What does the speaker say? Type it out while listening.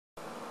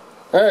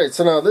Alright,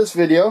 so now this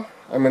video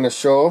I'm going to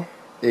show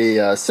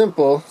a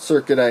simple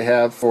circuit I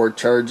have for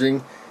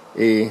charging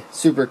a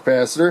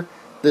supercapacitor.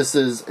 This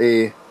is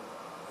a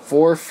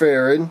 4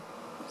 farad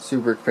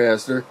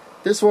supercapacitor.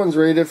 This one's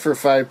rated for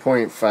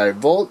 5.5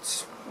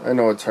 volts. I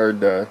know it's hard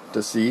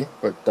to see,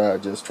 but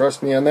just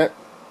trust me on that.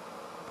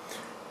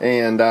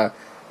 And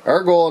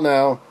our goal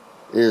now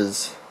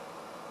is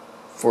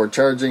for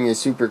charging a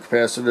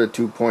supercapacitor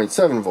to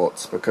 2.7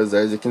 volts, because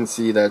as you can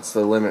see, that's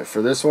the limit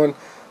for this one.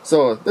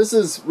 So this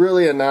is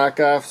really a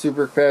knockoff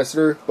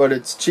supercapacitor, but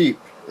it's cheap.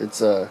 It's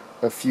a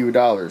few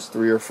dollars,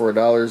 $3 or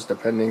 $4,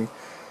 depending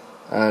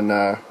on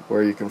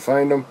where you can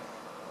find them.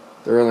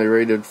 They're only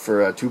rated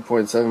for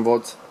 2.7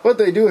 volts, but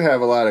they do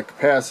have a lot of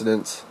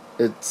capacitance.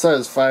 It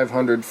says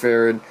 500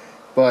 farad,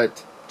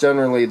 but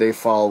generally they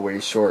fall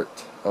way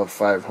short of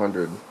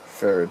 500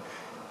 farad.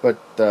 But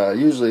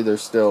usually they're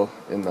still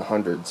in the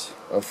hundreds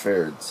of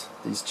farads,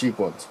 these cheap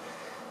ones.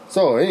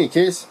 So in any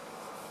case,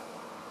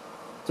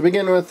 to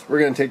begin with, we're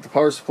going to take the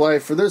power supply.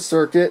 For this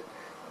circuit,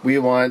 we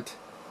want,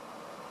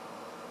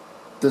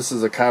 this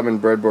is a common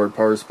breadboard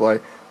power supply,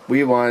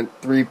 we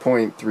want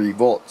 3.3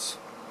 volts.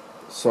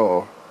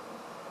 So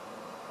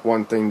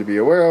one thing to be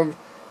aware of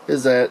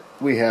is that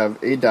we have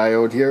a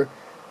diode here,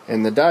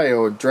 and the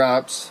diode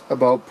drops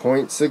about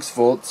 0.6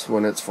 volts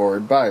when it's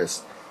forward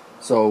biased.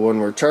 So when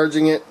we're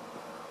charging it,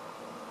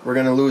 we're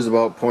going to lose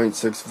about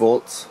 0.6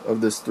 volts of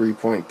this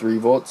 3.3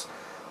 volts,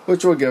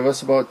 which will give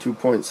us about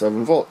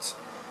 2.7 volts.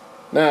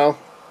 Now,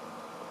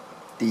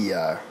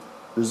 the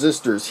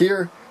resistors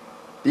here,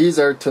 these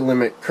are to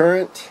limit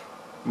current,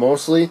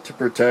 mostly to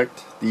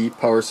protect the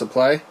power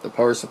supply. The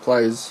power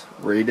supply is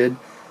rated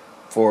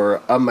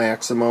for a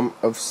maximum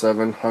of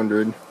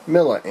 700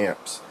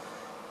 milliamps.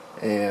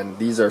 And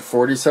these are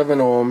 47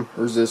 ohm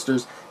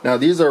resistors. Now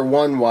these are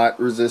 1 watt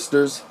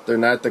resistors. They're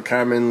not the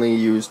commonly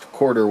used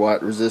quarter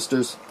watt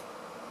resistors,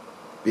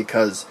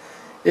 because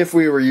if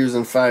we were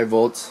using 5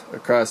 volts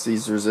across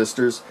these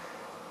resistors,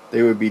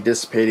 they would be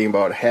dissipating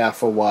about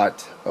half a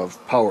watt of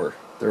power.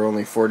 They're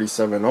only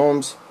 47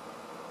 ohms,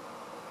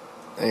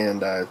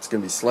 and it's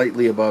going to be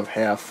slightly above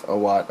half a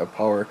watt of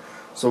power.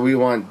 So we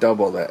want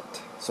double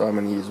that. So I'm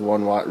going to use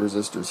 1 watt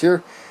resistors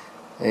here,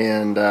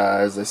 and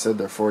as I said,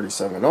 they're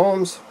 47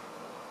 ohms.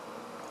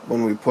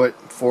 When we put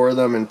 4 of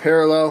them in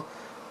parallel,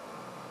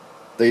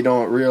 they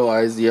don't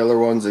realize the other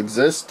ones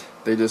exist.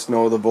 They just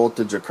know the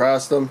voltage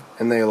across them,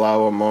 and they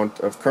allow an amount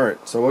of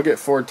current. So we'll get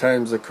 4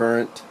 times the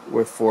current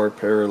with 4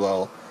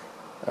 parallel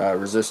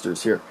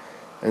resistors here.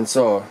 And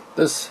so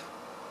this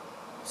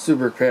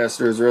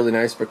supercapacitor is really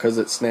nice because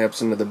it snaps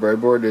into the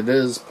breadboard. It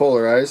is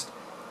polarized.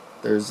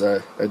 There's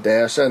a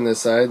dash on this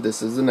side.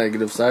 This is the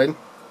negative side,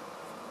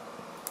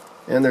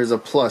 and there's a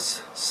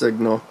plus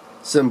symbol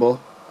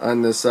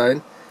on this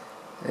side,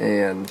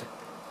 and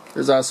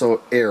there's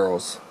also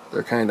arrows.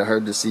 They're kind of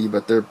hard to see,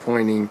 but they're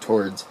pointing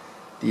towards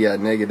the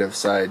negative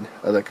side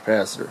of the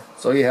capacitor,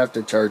 so you have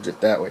to charge it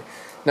that way.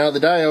 Now the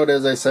diode,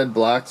 as I said,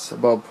 blocks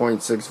about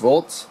 0.6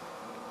 volts.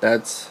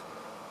 That's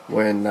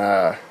when,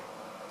 let's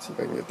see if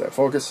I can get that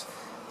focus.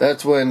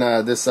 That's when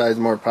this side's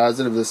more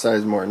positive, this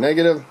side's more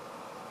negative.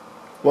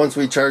 Once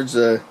we charge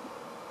the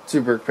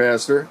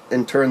supercapacitor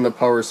and turn the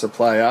power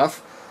supply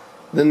off,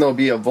 then there'll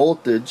be a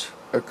voltage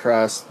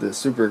across the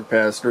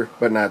supercapacitor,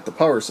 but not the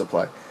power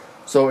supply.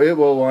 So it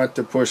will want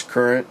to push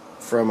current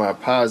from a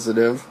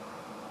positive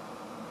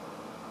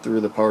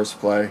through the power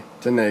supply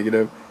to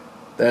negative.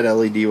 That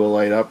LED will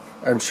light up.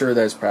 I'm sure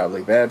that's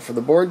probably bad for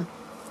the board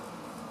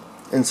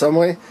in some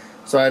way,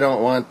 so I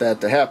don't want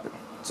that to happen.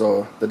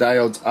 So the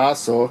diode's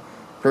also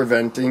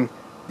preventing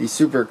the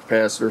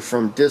supercapacitor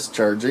from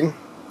discharging,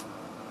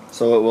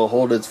 so it will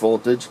hold its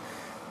voltage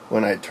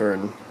when I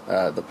turn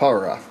the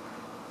power off.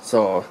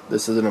 So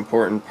this is an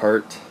important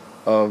part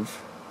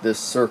of this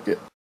circuit.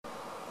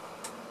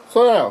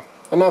 So now,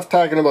 enough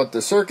talking about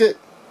the circuit.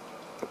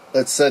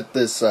 Let's set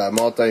this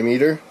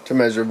multimeter to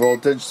measure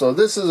voltage. So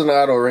this is an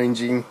auto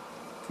ranging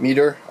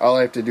meter. All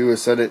I have to do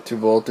is set it to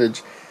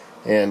voltage,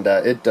 and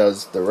it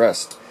does the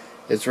rest.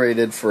 It's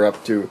rated for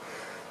up to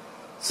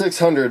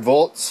 600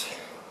 volts.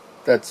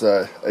 That's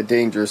a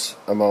dangerous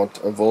amount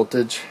of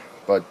voltage,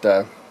 but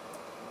in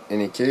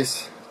any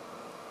case,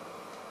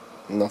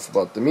 enough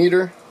about the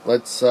meter.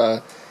 Let's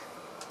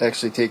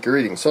actually take a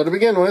reading. So to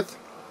begin with,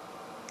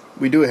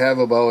 we do have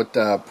about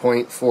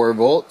 0.4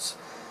 volts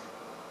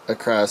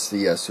across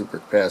the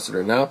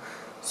supercapacitor now.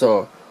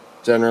 So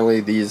generally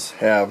these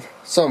have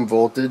some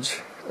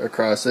voltage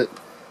across it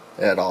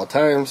at all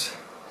times,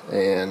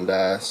 and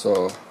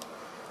so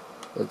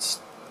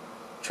let's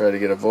try to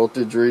get a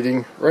voltage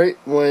reading right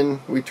when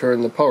we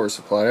turn the power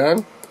supply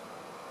on.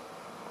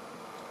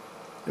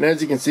 And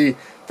as you can see,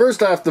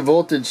 first off, the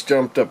voltage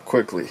jumped up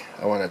quickly.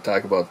 I want to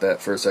talk about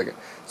that for a second.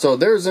 So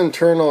there's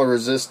internal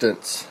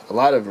resistance, a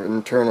lot of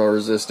internal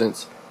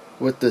resistance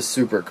with this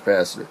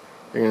supercapacitor.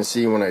 You're going to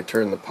see when I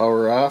turn the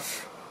power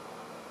off,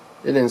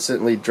 it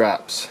instantly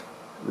drops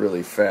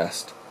really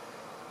fast.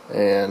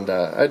 And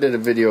I did a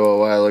video a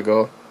while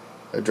ago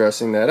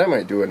addressing that. I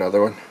might do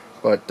another one,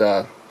 but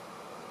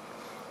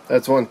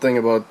that's one thing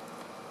about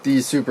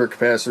these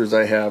supercapacitors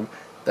I have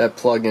that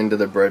plug into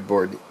the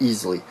breadboard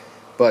easily.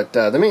 But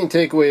the main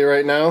takeaway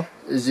right now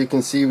is you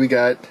can see we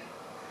got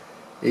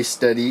a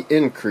steady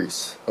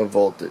increase of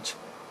voltage.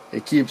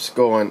 It keeps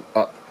going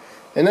up,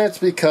 and that's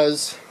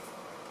because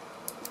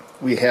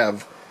we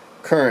have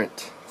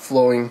current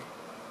flowing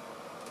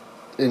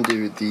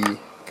into the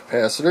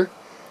capacitor,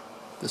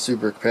 the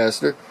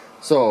supercapacitor.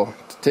 So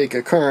to take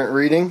a current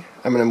reading,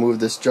 I'm going to move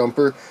this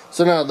jumper.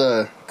 So now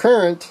the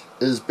current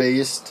is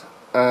based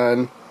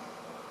on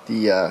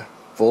the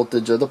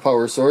voltage of the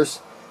power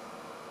source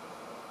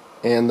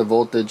and the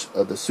voltage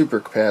of the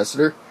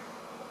supercapacitor,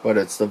 but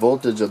it's the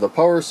voltage of the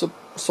power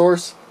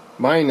source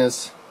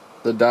minus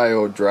the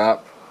diode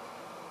drop,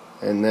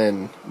 and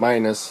then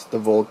minus the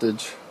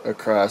voltage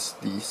across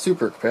the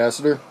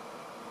supercapacitor.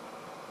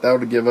 That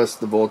would give us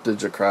the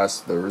voltage across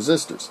the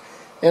resistors,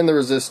 and the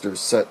resistors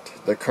set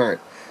the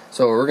current.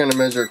 So we're going to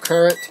measure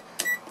current.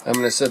 I'm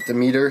going to set the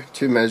meter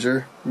to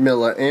measure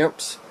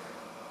milliamps,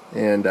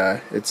 and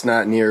it's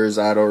not near as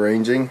auto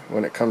ranging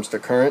when it comes to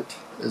current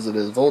as it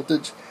is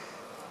voltage.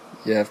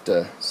 You have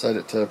to set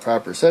it to the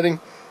proper setting,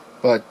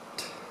 but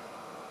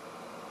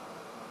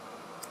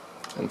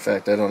in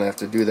fact I don't have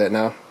to do that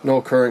now.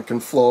 No current can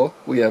flow.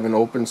 We have an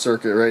open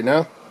circuit right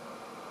now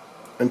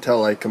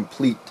until I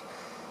complete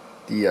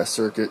the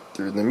circuit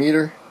through the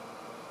meter.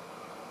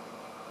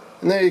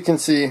 And there you can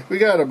see we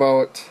got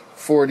about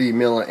 40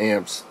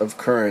 milliamps of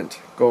current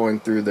going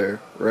through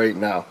there right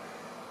now.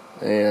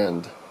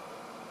 And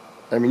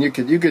I mean, you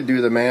could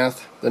do the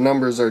math. The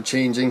numbers are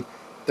changing.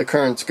 The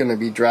current's going to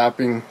be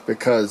dropping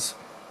because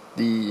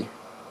the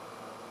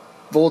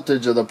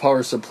voltage of the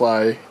power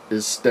supply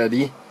is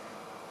steady,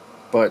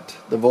 but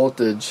the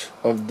voltage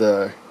of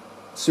the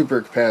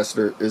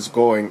supercapacitor is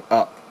going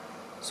up.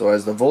 So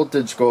as the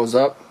voltage goes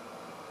up,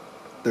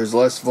 there's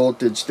less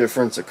voltage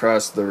difference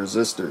across the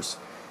resistors,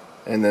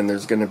 and then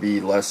there's going to be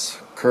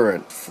less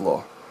current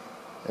flow.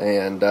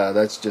 And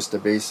that's just a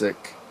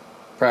basic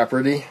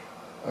property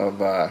of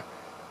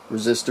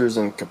resistors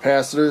and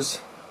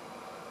capacitors.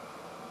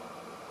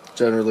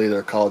 Generally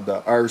they're called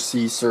the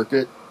RC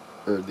circuit,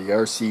 or the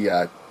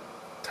RC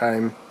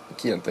time. I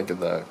can't think of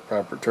the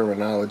proper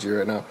terminology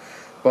right now.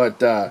 But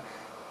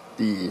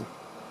the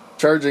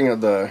charging of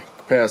the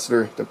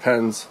capacitor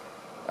depends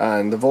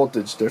on the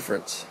voltage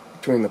difference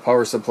between the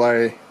power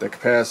supply, the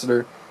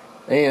capacitor,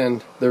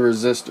 and the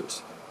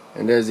resistors.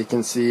 And as you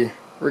can see,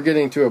 we're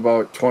getting to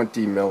about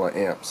 20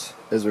 milliamps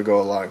as we go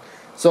along.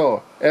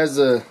 So as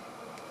the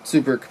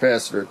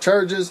supercapacitor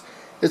charges,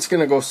 it's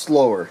going to go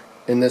slower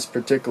in this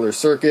particular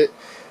circuit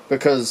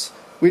because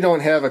we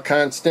don't have a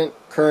constant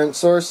current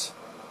source.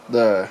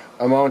 The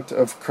amount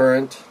of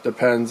current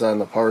depends on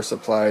the power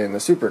supply and the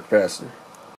supercapacitor.